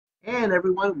And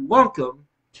everyone, welcome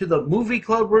to the Movie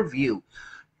Club Review.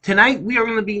 Tonight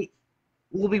we'll be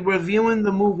reviewing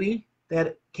the movie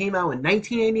that came out in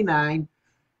 1989,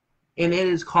 and it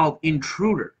is called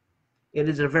Intruder. It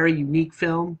is a very unique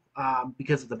film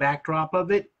because of the backdrop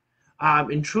of it.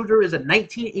 Intruder is a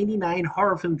 1989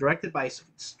 horror film directed by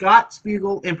Scott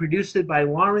Spiegel and produced by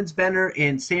Lawrence Benner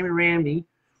and Sammy Raimi.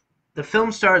 The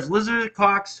film stars Elizabeth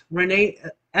Cox, Renee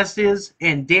Estes,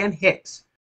 and Dan Hicks.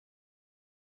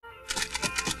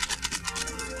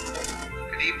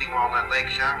 Good evening, Walnut Lake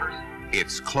shoppers.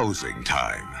 It's closing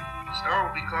time. The store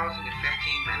will be closing in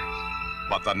 15 minutes.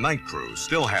 But the night crew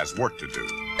still has work to do.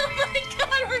 Oh my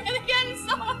God, we're gonna get in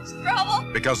so much trouble.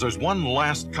 Because there's one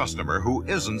last customer who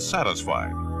isn't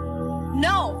satisfied.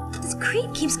 No, This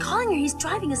creep keeps calling her. He's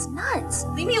driving us nuts.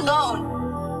 leave me alone.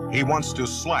 He wants to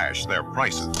slash their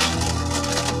prices.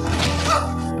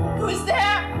 Who's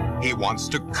there? He wants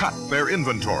to cut their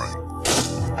inventory.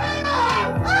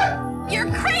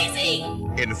 You're crazy.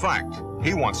 In fact,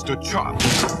 he wants to chop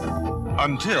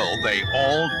until they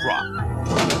all drop.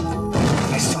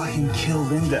 I saw him kill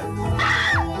Linda.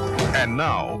 And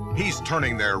now he's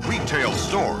turning their retail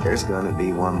store There's gonna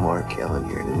be one more killing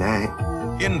here tonight.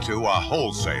 into a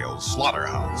wholesale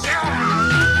slaughterhouse.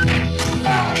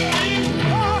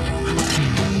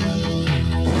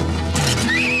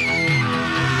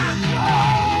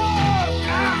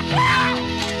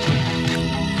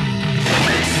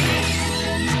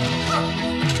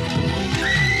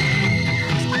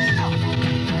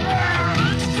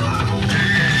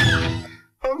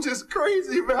 I'm just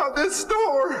crazy about this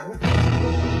store.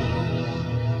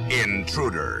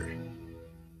 Intruder.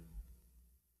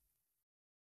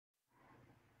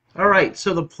 Alright,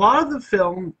 so the plot of the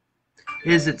film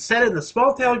is it's set in the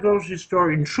small town grocery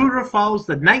store. Intruder follows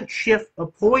the night shift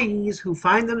employees who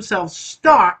find themselves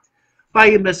stalked by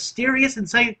a mysterious and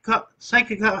psychotic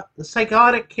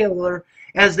killer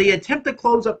as they attempt to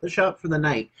close up the shop for the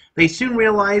night. They soon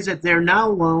realize that they're now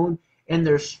alone, and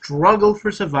their struggle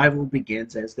for survival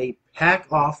begins as they pack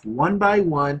off one by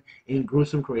one in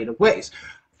gruesome, creative ways.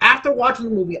 After watching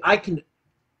the movie, I can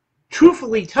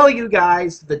truthfully tell you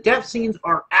guys the death scenes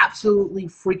are absolutely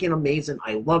freaking amazing.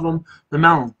 I love them. The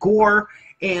amount of gore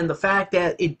and the fact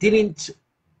that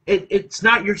it's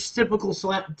not your typical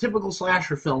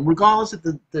slasher film, regardless of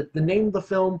the name of the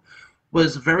film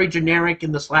was very generic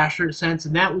in the slasher sense,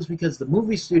 and that was because the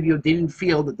movie studio didn't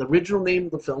feel that the original name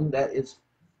of the film, that is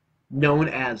known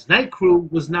as Night Crew,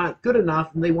 was not good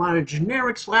enough, and they wanted a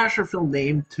generic slasher film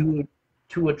name to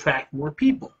attract more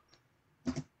people.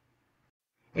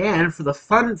 And for the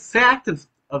fun fact of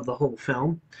the whole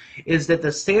film is that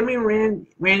the Sammy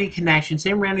Raimi connection,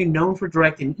 Sam Raimi, known for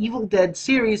directing Evil Dead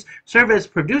series, served as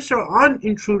producer on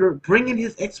Intruder, bringing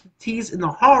his expertise in the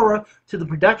horror to the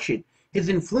production. His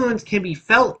influence can be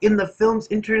felt in the film's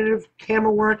intuitive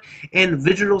camera work and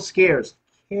visual scares.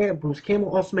 Bruce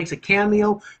Campbell also makes a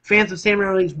cameo. Fans of Sam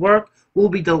Raimi's work will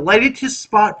be delighted to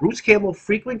spot Bruce Campbell,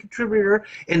 frequent contributor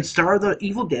and star of the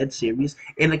Evil Dead series,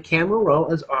 in a camera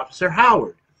role as Officer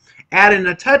Howard, adding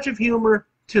a touch of humor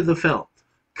to the film.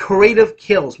 Creative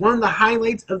kills. One of the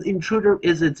highlights of Intruder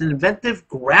is its inventive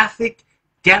graphic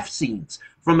death scenes,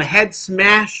 from a head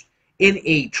smashed in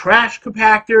a trash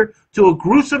compactor to a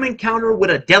gruesome encounter with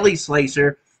a deli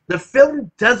slicer. The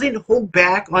film doesn't hold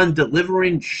back on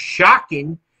delivering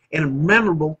shocking and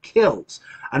memorable kills.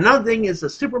 Another thing is the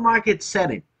supermarket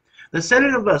setting. The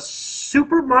setting of a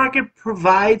supermarket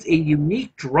provides a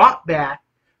unique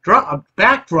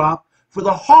backdrop for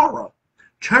the horror,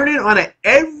 turning on an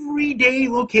everyday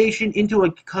location into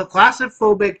a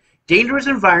claustrophobic, dangerous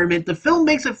environment. The film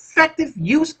makes effective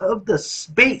use of the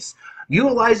space,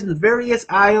 utilizing the various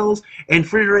aisles and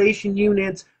refrigeration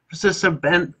units for the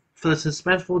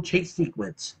suspenseful chase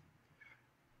sequence.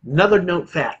 Another note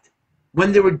fact: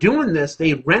 when they were doing this,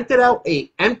 they rented out an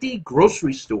empty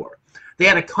grocery store. They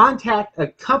had to contact a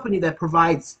company that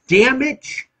provides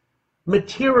damaged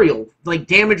material, like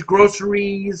damaged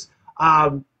groceries,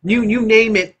 you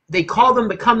name it. They call them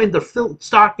to come in to fill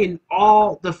in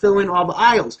all the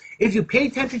aisles. If you pay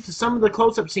attention to some of the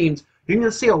close-up scenes, you're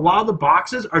going to see a lot of the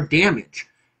boxes are damaged.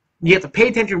 You have to pay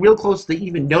attention real close to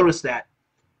even notice that.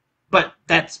 But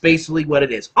that's basically what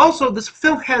it is. Also, this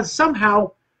film has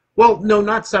somehow, well, no,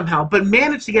 not somehow, but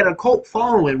managed to get a cult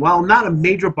following. While not a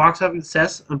major box office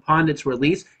success upon its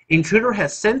release, Intruder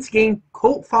has since gained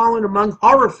cult following among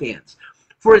horror fans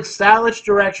for its stylish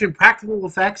direction, practical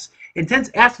effects, intense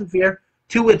atmosphere,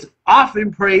 to its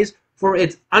often praised for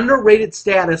its underrated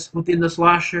status within the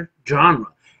slasher genre.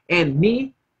 And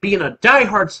me, being a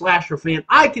diehard slasher fan,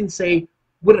 I can say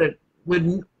with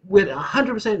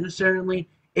 100% certainly,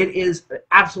 it is an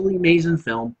absolutely amazing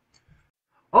film.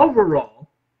 Overall,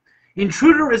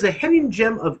 Intruder is a hidden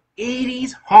gem of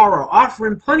 80s horror,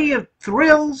 offering plenty of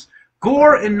thrills,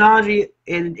 gore, and nausea,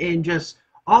 and just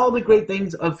all the great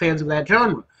things of fans of that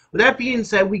genre. With that being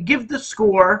said, we give the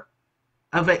score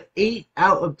of an 8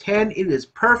 out of 10. It is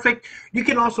perfect. You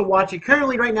can also watch it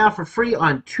currently right now for free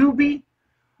on Tubi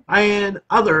and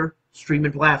other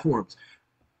streaming platforms.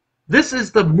 This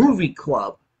is the Movie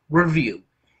Club review,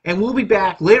 and we'll be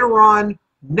back later on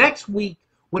next week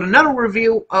with another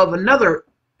review of another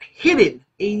hidden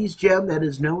 80s gem that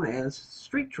is known as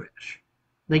Street Trash.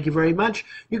 Thank you very much.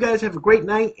 You guys have a great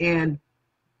night, and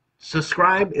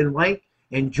subscribe and like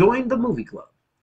and join the Movie Club.